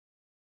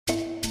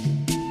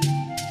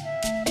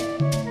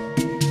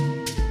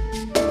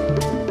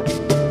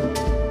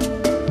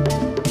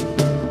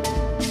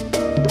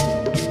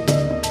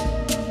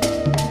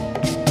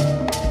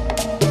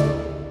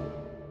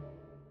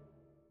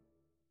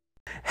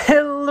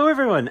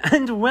everyone,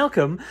 and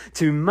welcome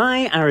to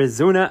My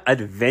Arizona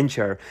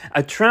Adventure,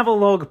 a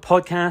travelogue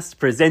podcast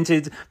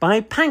presented by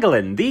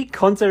Pangolin, the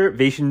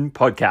Conservation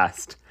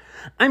Podcast.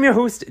 I'm your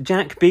host,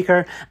 Jack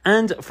Baker,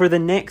 and for the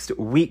next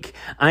week,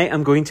 I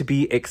am going to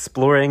be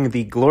exploring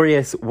the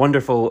glorious,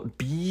 wonderful,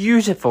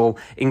 beautiful,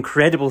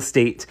 incredible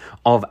state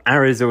of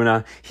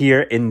Arizona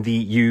here in the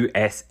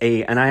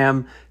USA. And I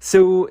am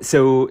so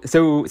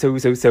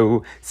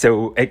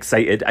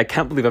excited. I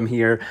can't believe I'm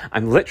here.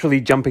 I'm literally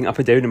jumping up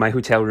and down in my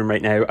hotel room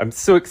right now. I'm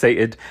so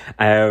excited,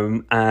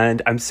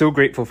 and I'm so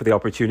grateful for the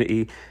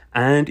opportunity.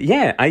 And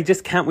yeah, I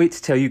just can't wait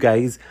to tell you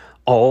guys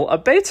all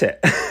about it.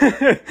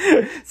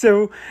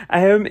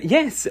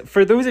 Yes,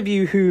 for those of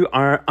you who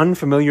are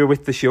unfamiliar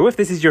with the show, if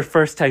this is your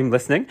first time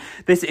listening,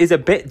 this is a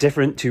bit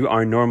different to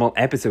our normal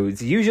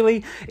episodes.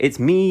 Usually it's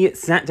me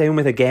sat down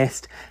with a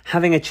guest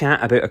having a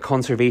chat about a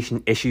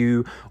conservation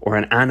issue or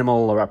an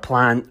animal or a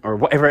plant or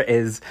whatever it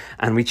is,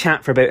 and we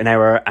chat for about an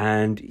hour,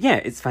 and yeah,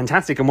 it's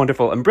fantastic and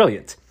wonderful and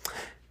brilliant.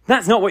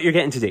 That's not what you're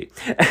getting today.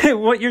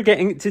 What you're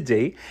getting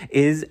today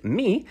is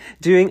me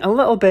doing a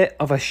little bit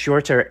of a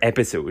shorter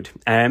episode.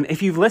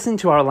 If you've listened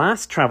to our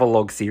last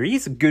travelogue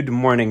series, Good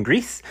Morning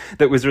Greece,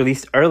 that was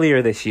released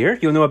earlier this year,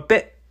 you'll know a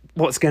bit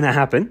what's going to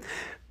happen.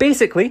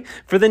 Basically,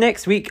 for the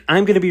next week,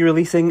 I'm going to be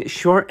releasing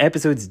short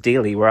episodes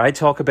daily where I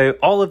talk about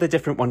all of the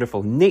different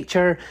wonderful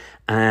nature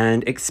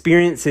and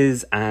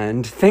experiences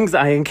and things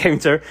that I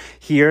encounter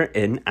here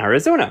in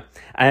Arizona.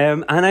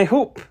 And I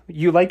hope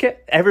you like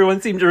it.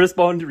 Everyone seemed to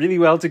respond really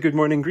well to Good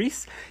Morning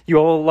Greece. You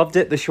all loved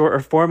it, the shorter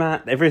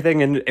format,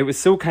 everything, and it was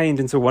so kind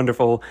and so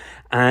wonderful.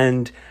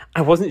 And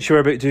I wasn't sure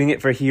about doing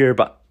it for here,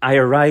 but I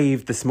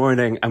arrived this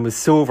morning and was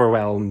so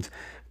overwhelmed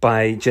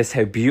by just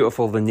how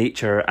beautiful the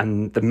nature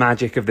and the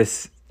magic of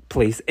this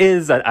place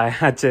is that I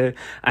had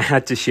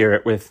to share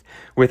it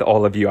with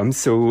all of you. I'm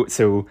so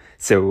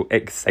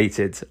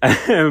excited.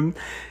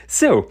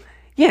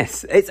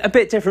 Yes, it's a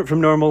bit different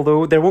from normal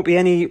though. There won't be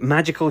any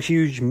magical,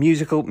 huge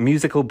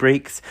musical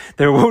breaks.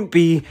 There won't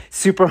be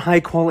super high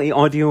quality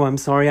audio. I'm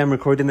sorry, I'm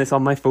recording this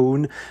on my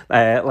phone,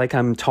 like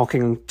I'm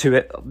talking to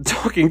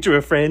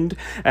a friend,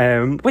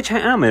 which I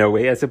am in a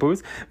way, I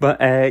suppose. But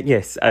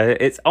yes,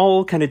 it's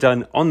all kind of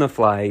done on the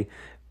fly,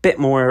 bit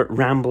more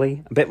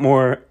rambly, a bit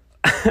more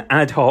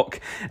ad hoc,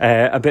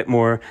 a bit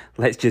more,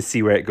 let's just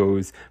see where it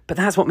goes. But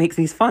that's what makes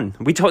these fun.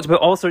 We talked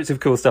about all sorts of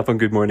cool stuff on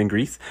Good Morning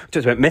Greece. We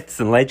talked about myths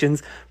and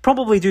legends.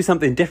 Probably do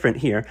something different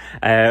here.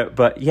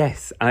 But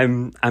yes,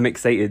 I'm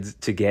excited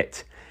to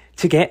get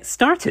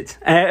started.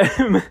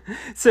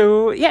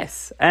 So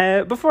yes,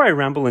 before I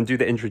ramble and do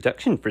the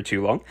introduction for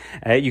too long,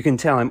 you can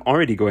tell I'm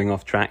already going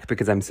off track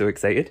because I'm so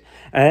excited.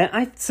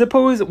 I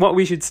suppose what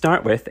we should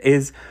start with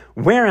is,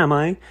 where am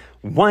I?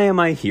 Why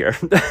am I here?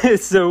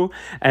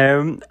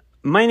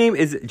 My name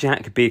is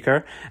Jack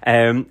Baker.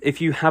 If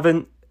you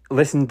haven't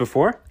listened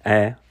before,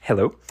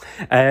 hello.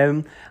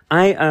 I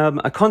am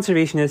a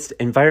conservationist,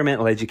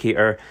 environmental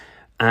educator,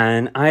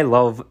 and I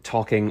love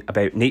talking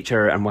about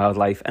nature and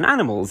wildlife and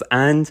animals.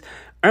 And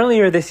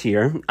earlier this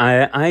year,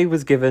 I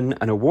was given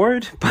an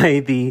award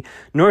by the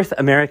North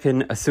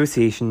American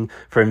Association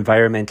for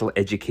Environmental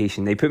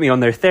Education. They put me on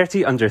their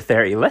 30 under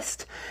 30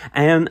 list.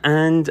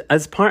 And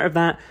as part of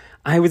that,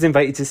 I was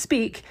invited to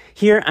speak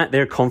here at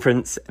their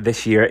conference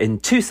this year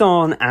in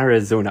Tucson,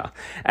 Arizona,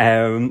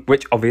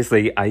 which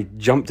obviously I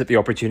jumped at the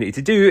opportunity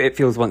to do. It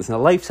feels once in a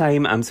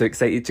lifetime. I'm so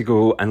excited to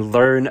go and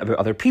learn about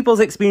other people's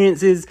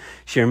experiences,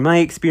 share my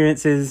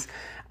experiences,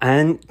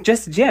 and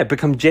just,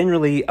 become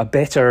generally a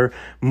better,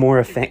 more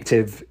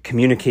effective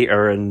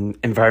communicator and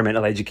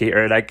environmental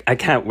educator. And I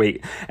can't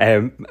wait.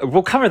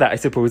 We'll cover that, I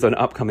suppose, on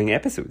upcoming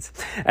episodes.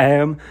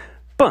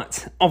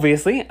 But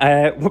obviously,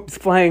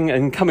 flying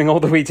and coming all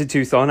the way to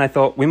Tucson, I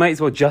thought we might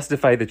as well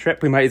justify the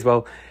trip. We might as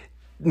well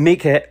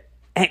make it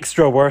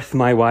extra worth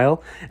my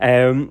while.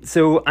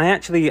 So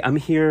I'm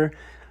here.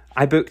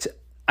 I booked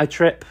a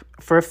trip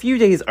for a few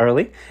days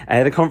early.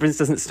 The conference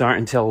doesn't start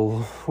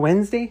until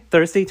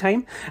Thursday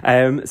time.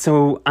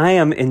 So I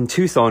am in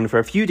Tucson for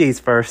a few days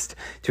first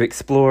to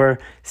explore,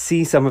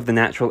 see some of the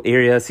natural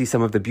area, see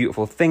some of the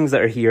beautiful things that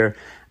are here.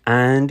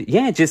 And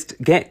just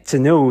get to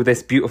know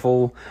this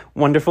beautiful,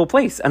 wonderful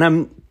place. And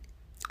I'm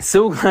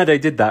so glad I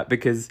did that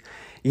because,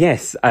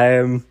 yes,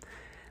 I've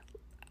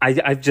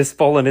just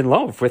fallen in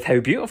love with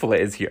how beautiful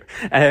it is here.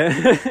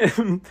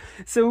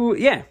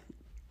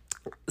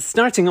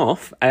 Starting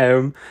off,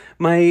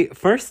 my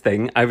first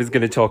thing I was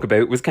going to talk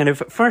about was kind of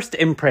first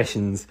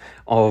impressions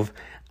of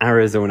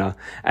Arizona.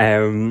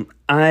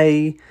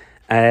 I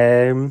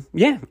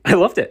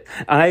loved it.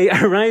 I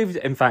arrived,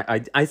 in fact,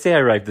 I say I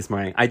arrived this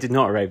morning. I did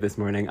not arrive this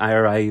morning. I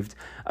arrived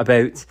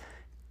about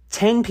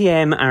 10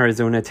 p.m.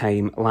 Arizona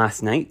time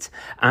last night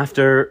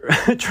after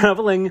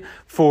traveling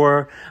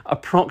for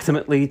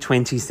approximately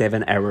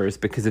 27 hours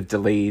because of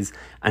delays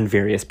and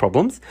various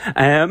problems.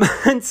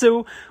 And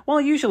so,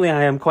 while usually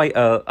I am quite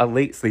a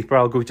late sleeper,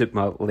 I go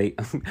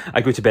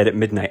to bed at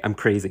midnight. I'm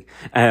crazy.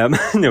 When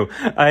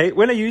I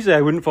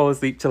wouldn't fall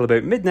asleep till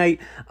about midnight,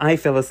 I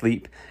fell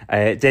asleep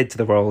dead to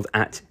the world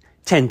at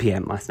 10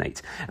 p.m. last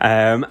night.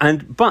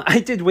 But I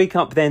did wake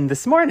up then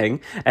this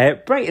morning,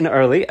 bright and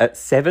early at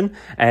 7,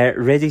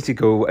 ready to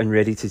go and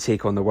ready to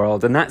take on the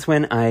world. And that's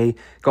when I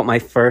got my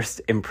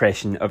first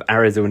impression of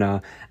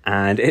Arizona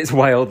and its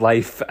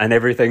wildlife and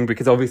everything,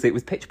 because obviously it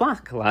was pitch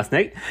black last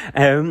night.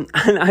 And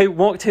I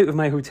walked out of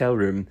my hotel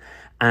room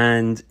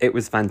and it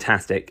was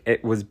fantastic.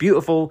 It was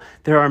beautiful.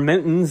 There are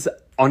mountains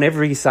on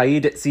every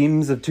side, it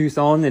seems, of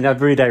Tucson. In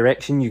every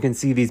direction, you can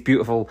see these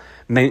beautiful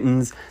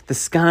mountains. The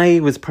sky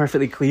was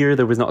perfectly clear.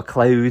 There was not a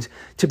cloud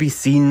to be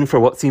seen for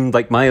what seemed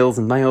like miles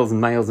and miles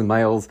and miles and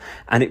miles.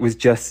 And it was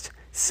just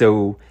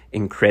so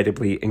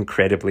incredibly,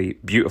 incredibly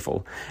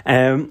beautiful.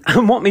 And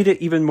what made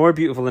it even more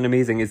beautiful and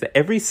amazing is that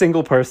every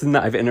single person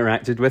that I've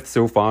interacted with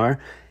so far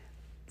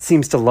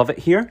seems to love it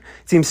here,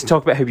 seems to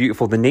talk about how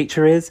beautiful the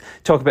nature is,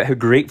 talk about how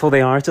grateful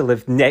they are to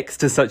live next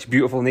to such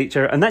beautiful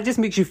nature. And that just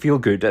makes you feel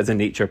good as a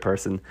nature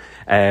person.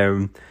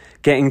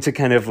 Getting to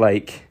kind of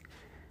like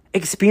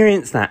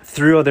experience that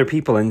through other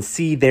people and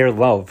see their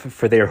love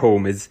for their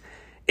home it's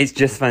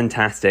just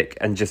fantastic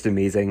and just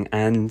amazing.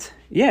 And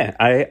yeah,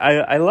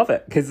 I love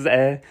it because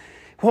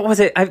what was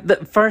it? I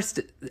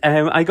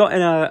got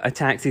in a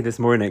taxi this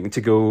morning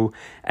to go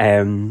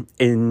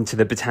into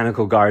the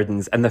botanical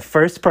gardens, and the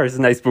first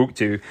person I spoke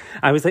to,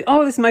 I was like,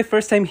 oh, this is my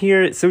first time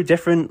here. It's so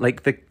different.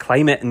 Like the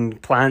climate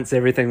and plants,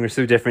 everything are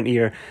so different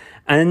here.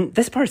 And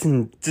this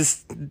person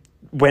just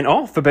went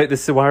off about the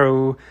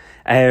saguaro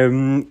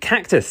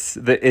cactus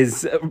that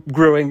is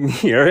growing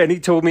here. And he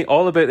told me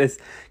all about this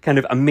kind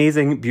of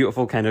amazing,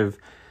 beautiful kind of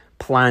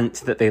plant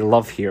that they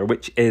love here,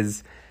 which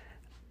is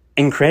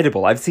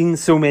incredible. I've seen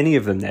so many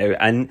of them now,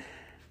 and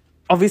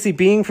obviously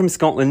being from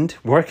Scotland,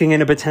 working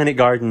in a botanic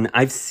garden,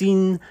 I've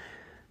seen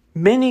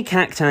many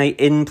cacti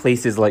in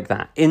places like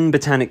that, in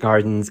botanic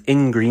gardens,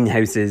 in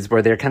greenhouses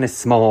where they're kind of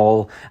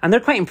small and they're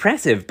quite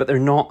impressive, but they're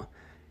not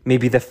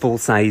maybe the full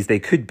size they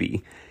could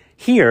be.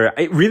 Here,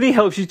 it really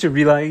helps you to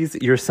realise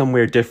you're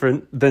somewhere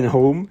different than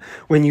home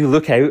when you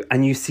look out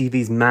and you see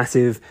these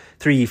massive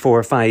 3,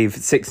 4, 5,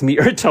 6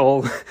 metre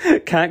tall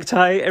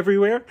cacti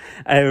everywhere.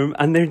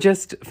 And they're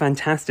just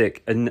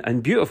fantastic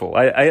and beautiful.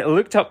 I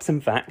looked up some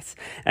facts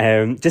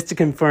just to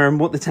confirm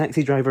what the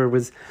taxi driver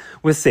was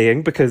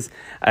saying, because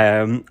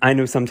I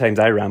know sometimes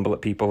I ramble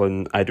at people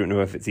and I don't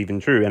know if it's even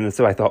true. And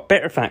so I thought,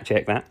 better fact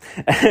check that.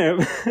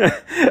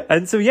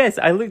 And so, yes,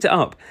 I looked it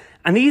up.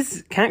 And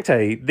these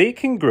cacti, they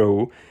can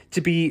grow to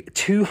be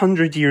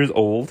 200 years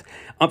old,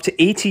 up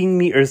to 18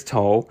 meters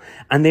tall,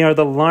 and they are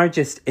the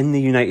largest in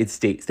the United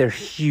States. They're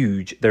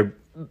huge.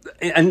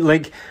 And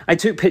like, I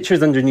took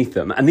pictures underneath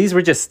them, and these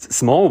were just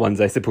small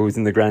ones, I suppose,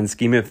 in the grand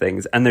scheme of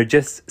things, and they're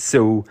just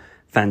so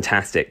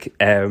fantastic.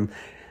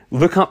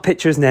 Look up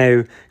pictures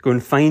now, go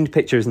and find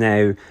pictures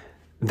now.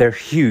 They're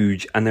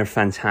huge and they're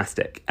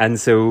fantastic. And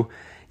so,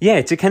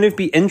 yeah, to kind of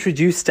be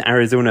introduced to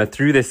Arizona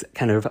through this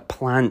kind of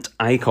plant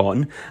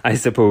icon, I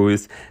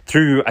suppose,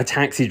 through a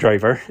taxi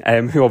driver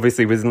who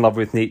obviously was in love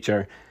with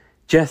nature,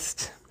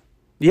 just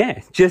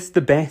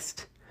the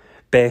best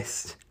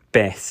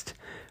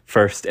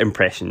first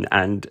impression.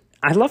 And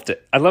I loved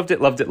it. I loved it.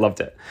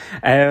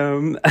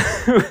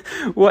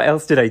 What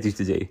else did I do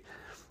today?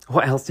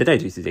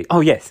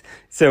 Oh, yes.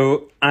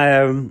 So,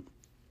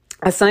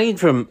 aside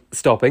from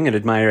stopping and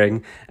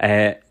admiring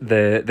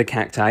the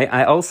cacti,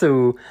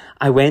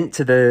 I went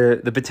to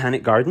the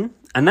botanic garden,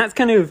 and that's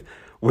kind of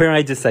where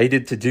I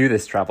decided to do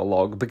this travel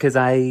log because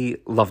I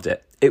loved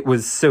it. It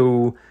was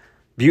so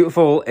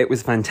beautiful. It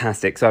was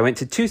fantastic. So I went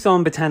to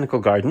Tucson Botanical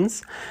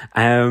Gardens,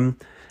 and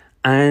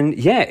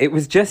yeah, it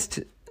was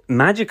just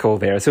magical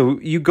there. So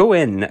you go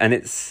in and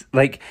it's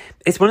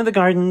one of the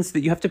gardens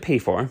that you have to pay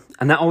for,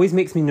 and that always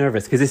makes me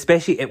nervous because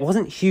especially it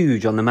wasn't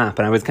huge on the map,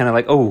 and I was kind of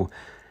like, oh,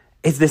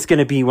 is this going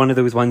to be one of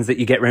those ones that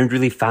you get around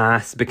really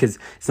fast because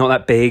it's not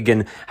that big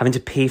and having to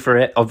pay for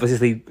it?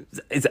 Obviously,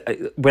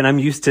 when I'm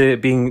used to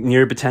being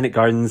near botanic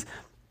gardens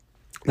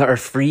that are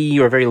free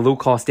or very low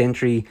cost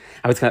entry,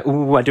 I was kind of,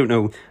 oh, I don't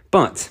know.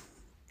 But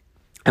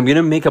I'm going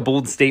to make a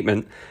bold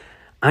statement.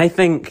 I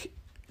think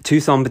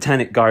Tucson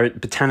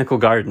Botanical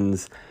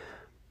Gardens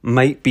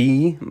might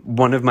be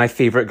one of my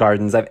favourite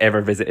gardens I've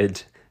ever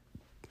visited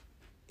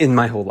in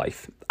my whole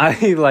life. I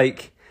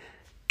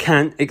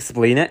can't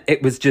explain it.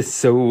 It was just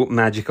so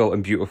magical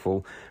and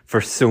beautiful for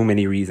so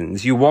many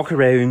reasons. You walk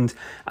around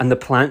and the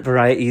plant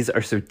varieties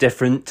are so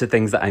different to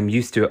things that I'm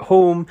used to at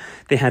home.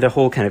 They had a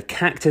whole kind of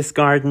cactus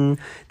garden.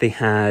 They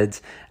had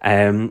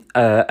an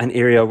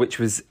area which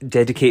was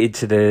dedicated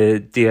to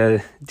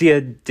the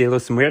Dia de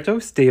los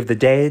Muertos, Day of the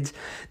Dead.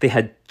 They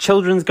had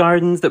children's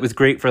gardens that was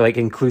great for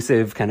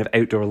inclusive kind of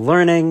outdoor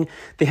learning.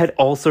 They had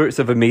all sorts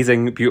of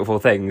amazing, beautiful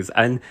things.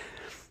 And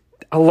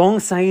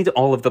alongside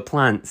all of the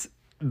plants,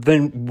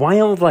 the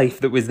wildlife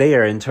that was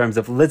there in terms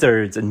of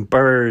lizards and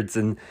birds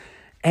and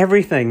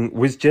everything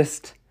was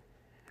just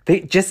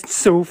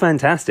so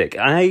fantastic.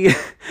 I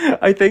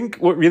think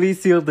what really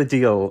sealed the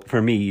deal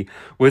for me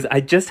was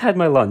I just had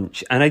my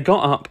lunch and I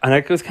got up and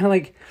I was kind of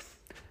like,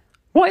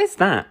 what is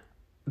that?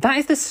 That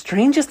is the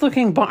strangest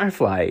looking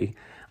butterfly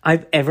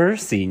I've ever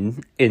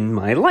seen in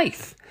my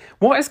life.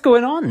 what is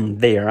going on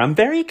there? I'm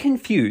very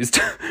confused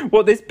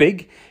what this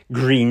big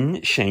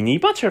green shiny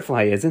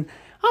butterfly is. And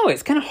oh,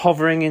 it's kind of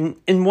hovering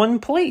in one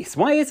place.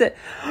 Why is it?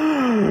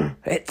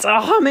 It's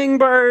a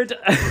hummingbird.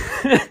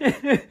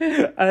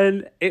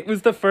 And it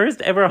was the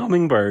first ever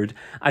hummingbird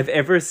I've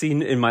ever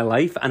seen in my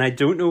life. And I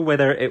don't know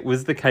whether it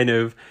was the kind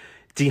of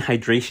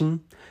dehydration,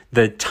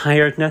 the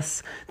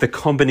tiredness, the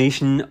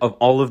combination of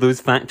all of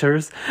those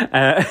factors.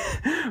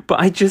 But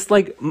I just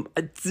like,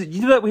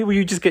 you know that way where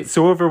you just get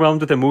so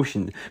overwhelmed with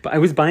emotion. But I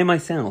was by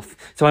myself.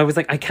 So I was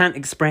like, I can't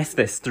express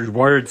this through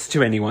words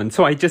to anyone.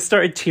 So I just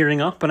started tearing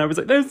up and I was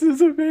like, this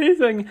is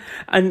amazing.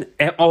 And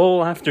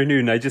all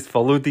afternoon, I just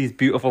followed these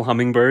beautiful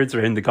hummingbirds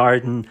around the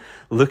garden,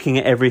 looking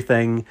at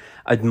everything,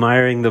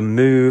 admiring them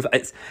move.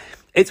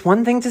 It's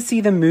one thing to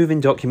see them move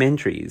in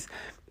documentaries,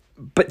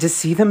 but to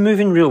see them move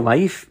in real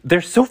life,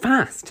 they're so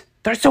fast.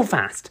 They're so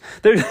fast.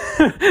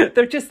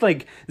 They're just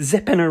like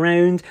zipping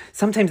around.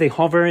 Sometimes they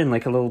hover in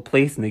like a little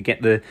place and they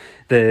get the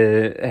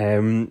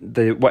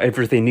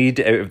whatever they need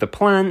out of the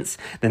plants.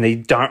 Then they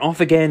dart off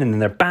again and then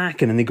they're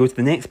back and then they go to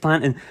the next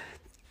plant, and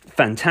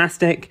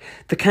fantastic.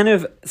 The kind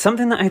of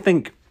something that I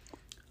think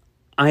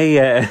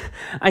I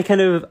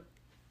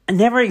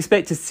never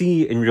expect to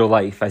see in real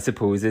life, I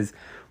suppose, is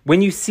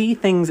when you see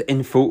things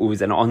in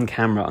photos and on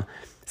camera.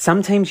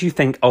 Sometimes you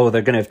think, oh,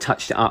 they're going to have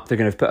touched it up. They're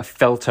going to have put a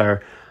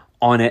filter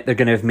on it. They're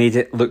going to have made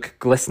it look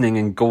glistening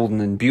and golden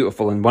and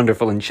beautiful and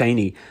wonderful and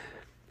shiny.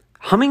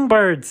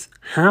 Hummingbirds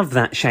have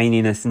that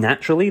shininess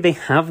naturally. They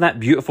have that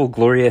beautiful,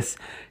 glorious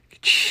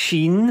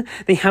sheen.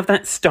 They have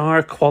that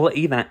star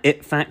quality, that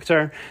it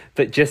factor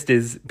that just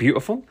is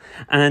beautiful.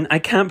 And I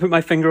can't put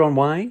my finger on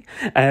why.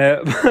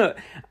 But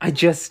I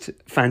just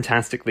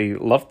fantastically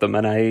loved them.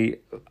 And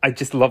I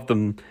just love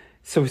them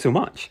so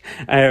much.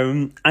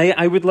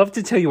 I would love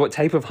to tell you what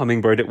type of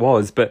hummingbird it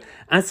was, but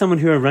as someone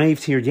who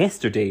arrived here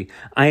yesterday,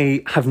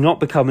 I have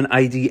not become an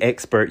ID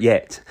expert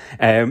yet.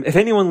 If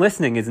anyone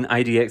listening is an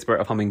ID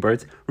expert of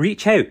hummingbirds,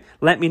 reach out,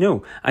 let me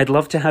know. I'd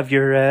love to have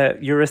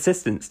your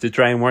assistance to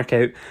try and work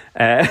out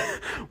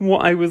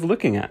what I was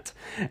looking at.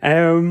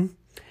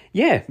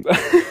 Yeah,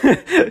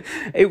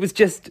 it was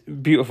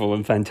just beautiful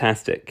and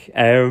fantastic.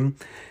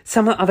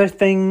 Some of the other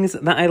things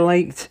that I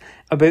liked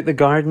about the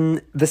garden,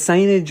 the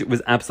signage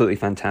was absolutely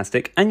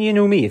fantastic. And you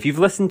know me, if you've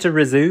listened to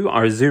Rizoo,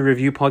 our zoo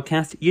review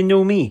podcast, you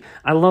know me.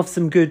 I love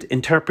some good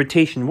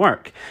interpretation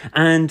work.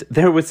 And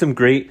there was some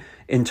great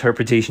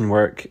interpretation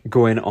work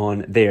going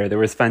on there. There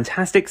was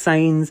fantastic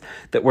signs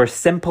that were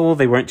simple.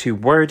 They weren't too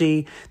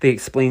wordy. They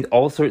explained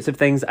all sorts of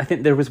things. I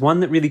think there was one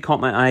that really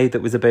caught my eye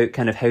that was about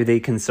kind of how they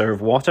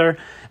conserve water.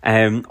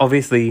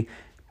 Obviously,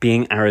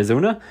 being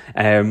Arizona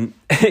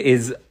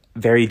is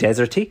very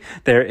deserty.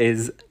 There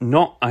is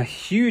not a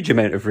huge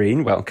amount of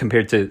rain. Well,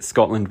 compared to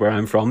Scotland where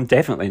I'm from,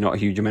 definitely not a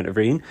huge amount of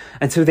rain.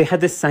 And so they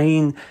had this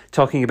sign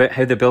talking about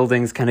how the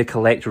buildings kind of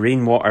collect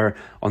rainwater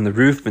on the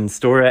roof and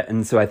store it.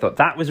 And so I thought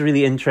that was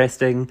really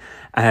interesting.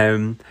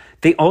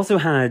 They also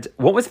had,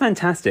 what was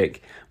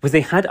fantastic was they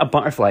had a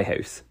butterfly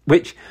house,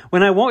 which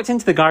when I walked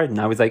into the garden,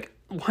 I was like,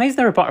 why is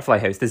there a butterfly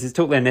house? This is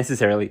totally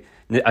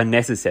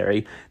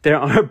unnecessary. There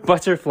are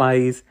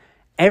butterflies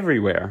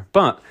everywhere.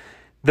 But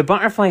the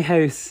butterfly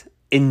house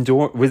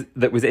was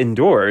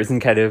indoors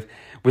and kind of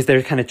was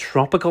their kind of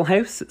tropical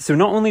house. So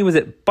not only was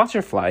it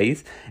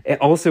butterflies, it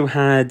also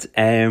had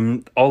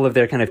all of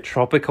their kind of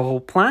tropical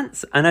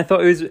plants. And I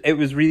thought it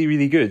was really,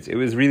 really good. It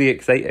was really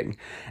exciting.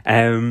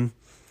 There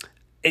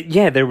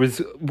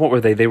was, what were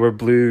they? They were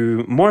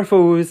blue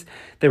morphos.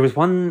 There was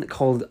one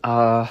called,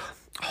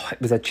 it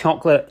was a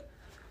chocolate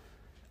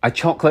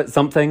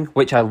something,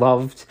 which I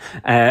loved.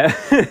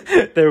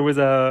 There was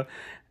a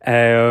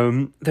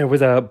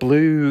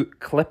blue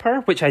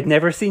clipper, which I'd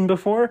never seen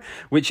before,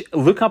 which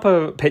look up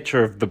a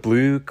picture of the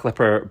blue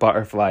clipper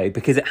butterfly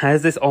because it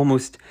has this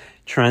almost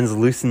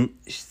translucent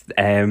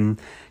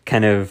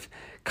kind of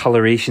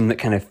coloration that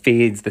kind of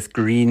fades, this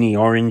greeny,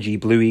 orangey,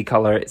 bluey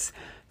color. It's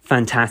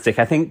fantastic.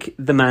 I think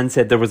the man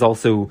said there was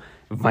also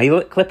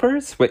violet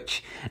clippers,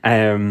 which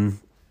I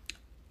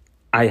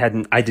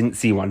didn't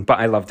see one, but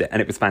I loved it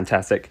and it was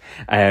fantastic.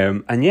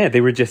 And yeah,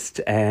 they were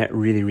just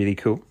really, really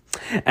cool.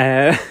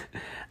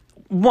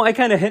 What I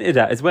kind of hinted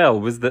at as well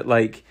was that,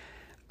 like,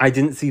 I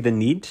didn't see the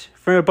need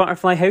for a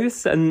butterfly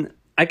house. And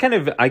I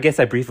guess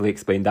I briefly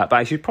explained that, but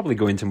I should probably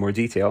go into more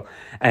detail.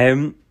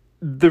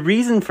 The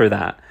reason for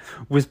that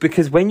was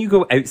because when you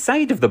go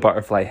outside of the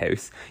butterfly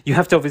house, you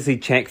have to obviously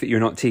check that you're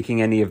not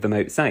taking any of them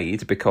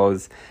outside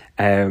because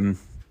they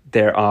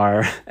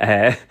are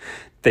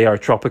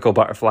tropical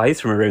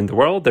butterflies from around the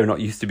world. They're not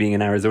used to being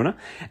in Arizona.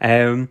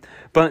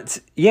 But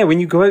yeah,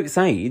 when you go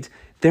outside,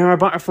 there are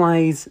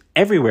butterflies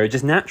everywhere,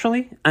 just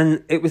naturally,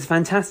 and it was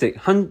fantastic.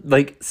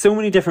 Like, so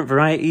many different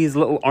varieties,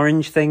 little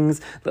orange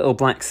things, little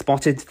black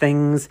spotted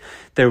things.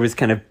 There was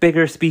kind of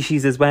bigger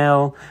species as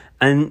well,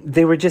 and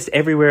they were just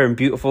everywhere and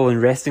beautiful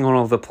and resting on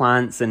all the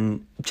plants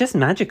and just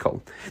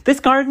magical.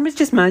 This garden was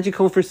just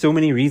magical for so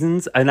many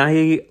reasons, and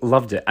I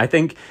loved it. I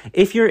think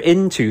if you're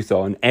in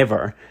Tucson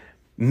ever,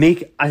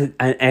 make an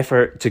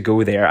effort to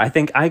go there. I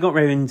think I got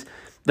round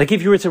Like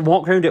if you were to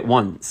walk around it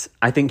once,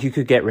 I think you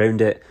could get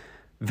around it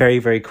very,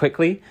 very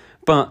quickly.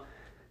 But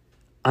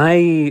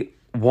I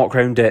walk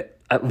around it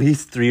at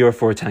least 3 or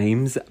 4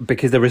 times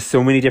because there were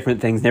so many different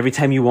things. And every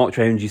time you walked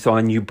around, you saw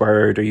a new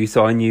bird or you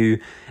saw a new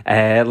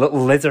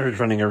little lizard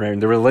running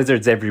around. There were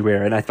lizards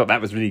everywhere. And I thought that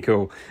was really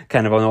cool,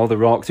 kind of on all the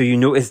rocks. Or you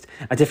noticed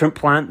a different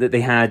plant that they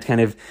had kind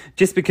of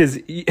just because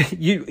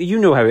you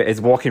know how it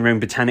is walking around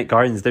botanic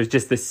gardens. There's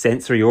just this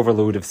sensory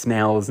overload of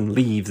smells and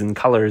leaves and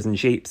colours and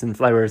shapes and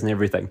flowers and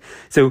everything.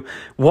 So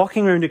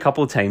walking around a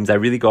couple of times, I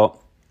really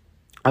got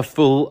a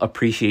full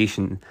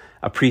appreciation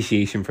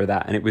for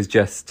that. And it was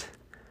just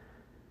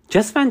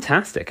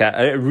fantastic.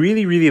 I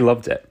really, really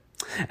loved it.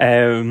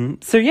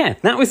 So yeah,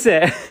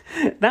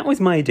 that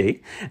was my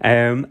day.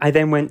 I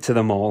then went to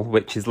the mall,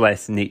 which is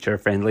less nature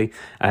friendly.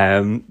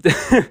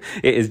 It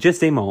is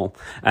just a mall.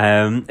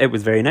 It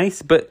was very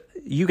nice, but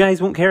you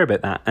guys won't care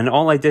about that. And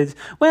all I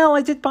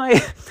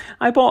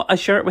bought a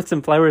shirt with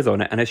some flowers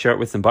on it and a shirt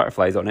with some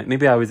butterflies on it.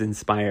 Maybe I was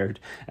inspired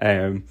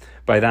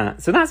by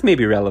that. So that's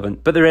maybe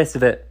relevant, but the rest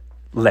of it,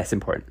 less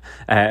important.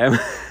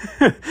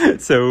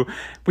 So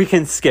we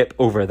can skip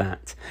over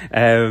that.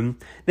 Then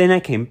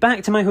I came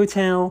back to my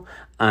hotel.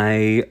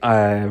 I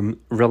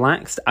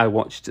relaxed. I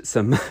watched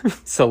some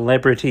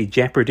Celebrity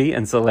Jeopardy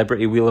and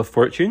Celebrity Wheel of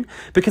Fortune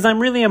because I'm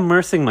really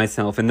immersing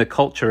myself in the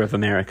culture of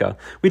America.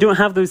 We don't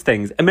have those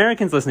things.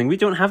 Americans listening, we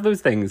don't have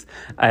those things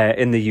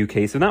in the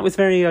UK. So that was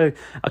very a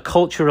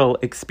cultural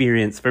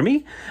experience for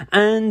me.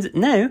 And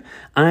now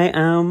I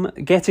am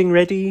getting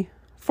ready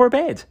for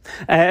bed.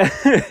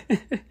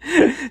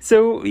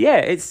 So yeah,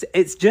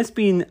 it's just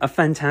been a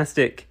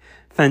fantastic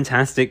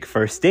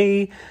first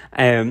day.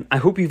 I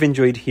hope you've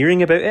enjoyed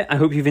hearing about it. I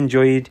hope you've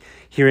enjoyed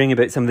hearing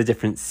about some of the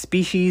different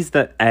species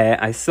that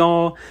I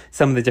saw,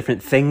 some of the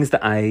different things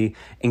that I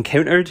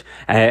encountered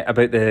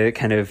about the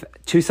kind of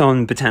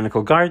Tucson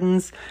Botanical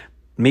Gardens.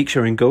 Make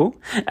sure and go.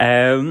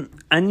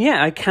 And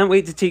yeah, I can't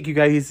wait to take you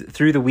guys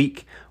through the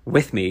week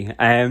with me.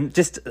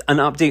 Just an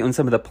update on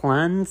some of the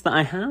plans that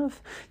I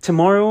have.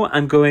 Tomorrow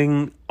I'm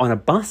going on a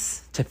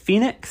bus to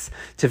Phoenix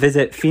to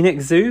visit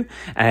Phoenix Zoo.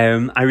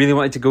 I really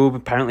wanted to go.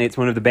 Apparently it's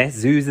one of the best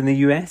zoos in the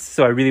US,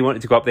 so I really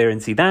wanted to go up there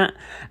and see that.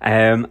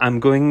 I'm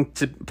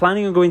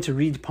planning on going to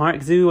Reed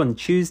Park Zoo on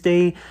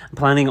Tuesday. I'm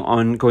planning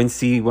on going to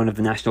see one of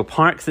the national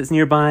parks that's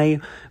nearby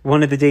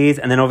one of the days,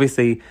 and then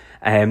obviously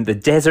the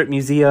Desert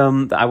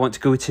Museum that I want to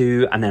go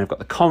to, and then I've got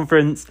the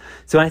conference.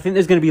 So I think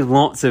there's going to be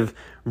lots of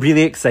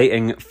really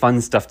exciting, fun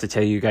stuff to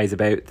tell you guys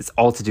about that's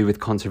all to do with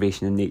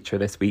conservation and nature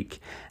this week.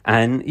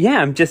 And yeah,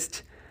 I'm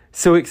just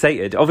so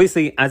excited.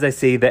 Obviously, as I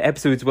say, the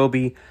episodes will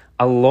be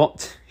a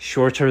lot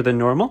shorter than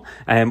normal.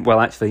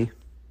 Well, actually,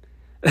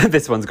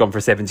 this one's gone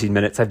for 17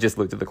 minutes. I've just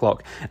looked at the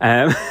clock.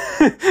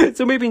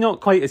 So maybe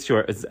not quite as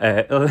short as,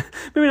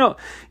 maybe not,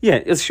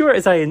 yeah, as short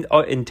as I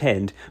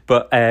intend,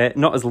 but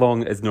not as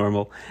long as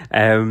normal.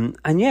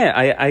 And yeah,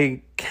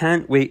 I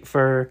can't wait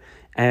for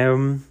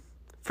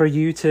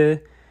you to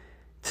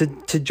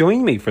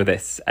join me for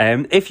this.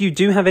 If you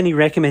do have any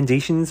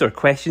recommendations or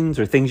questions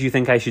or things you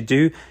think I should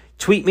do,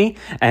 tweet me,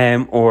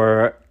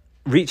 or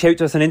reach out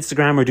to us on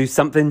Instagram or do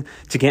something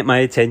to get my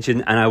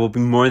attention, and I will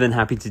be more than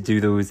happy to do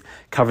those,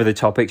 cover the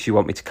topics you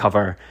want me to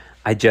cover.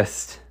 I'm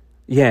just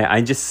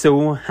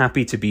so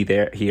happy to be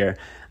here.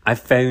 I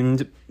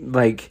found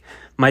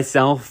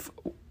myself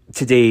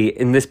today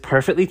in this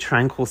perfectly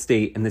tranquil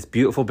state in this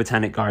beautiful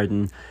botanic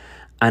garden,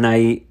 and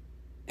I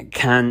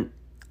can't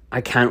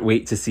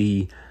wait to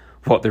see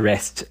what the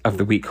rest of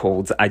the week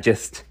holds. I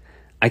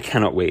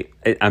cannot wait.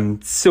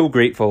 I'm so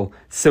grateful,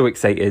 so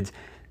excited,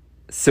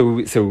 so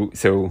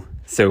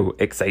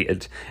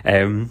excited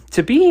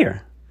to be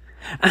here.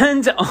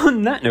 And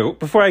on that note,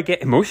 before I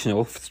get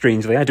emotional,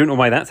 strangely, I don't know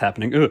why that's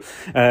happening.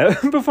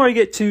 Before I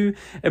get too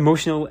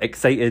emotional,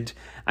 excited,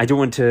 I don't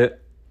want to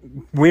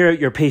wear out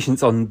your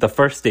patience on the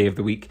first day of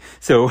the week.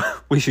 So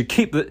we should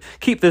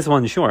keep this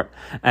one short.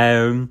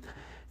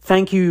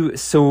 Thank you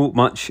so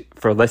much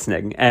for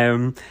listening.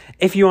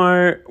 If you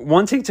are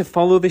wanting to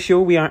follow the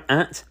show, we are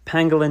at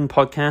Pangolin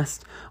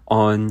Podcast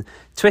on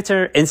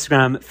Twitter,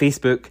 Instagram,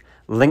 Facebook,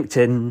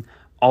 LinkedIn,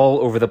 all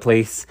over the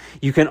place.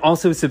 You can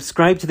also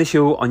subscribe to the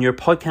show on your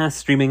podcast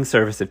streaming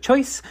service of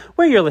choice,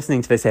 where you're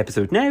listening to this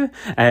episode now.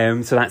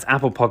 So that's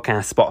Apple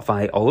Podcasts,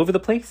 Spotify, all over the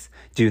place.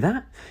 Do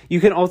that. You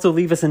can also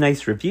leave us a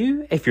nice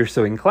review if you're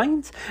so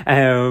inclined.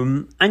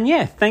 And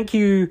yeah, thank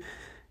you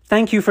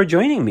for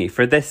joining me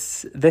for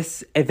this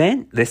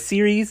event, this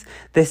series,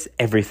 this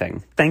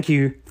everything. Thank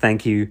you.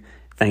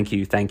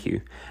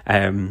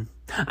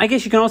 I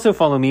guess you can also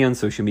follow me on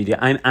social media.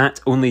 I'm at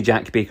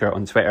OnlyJackBaker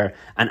on Twitter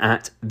and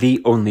at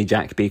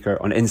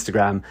TheOnlyJackBaker on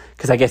Instagram,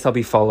 because I guess I'll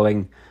be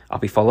posting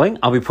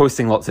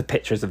lots of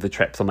pictures of the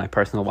trips on my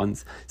personal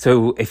ones.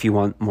 So if you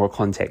want more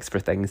context for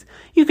things,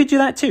 you could do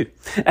that too.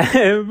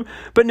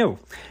 But no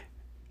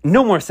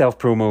more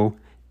self-promo.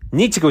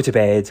 Need to go to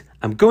bed.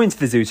 I'm going to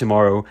the zoo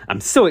tomorrow.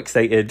 I'm so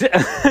excited.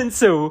 And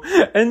so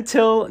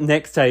until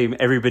next time,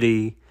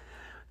 everybody,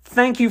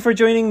 thank you for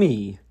joining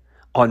me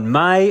on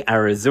my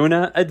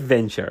Arizona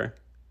adventure.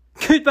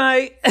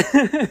 Goodbye.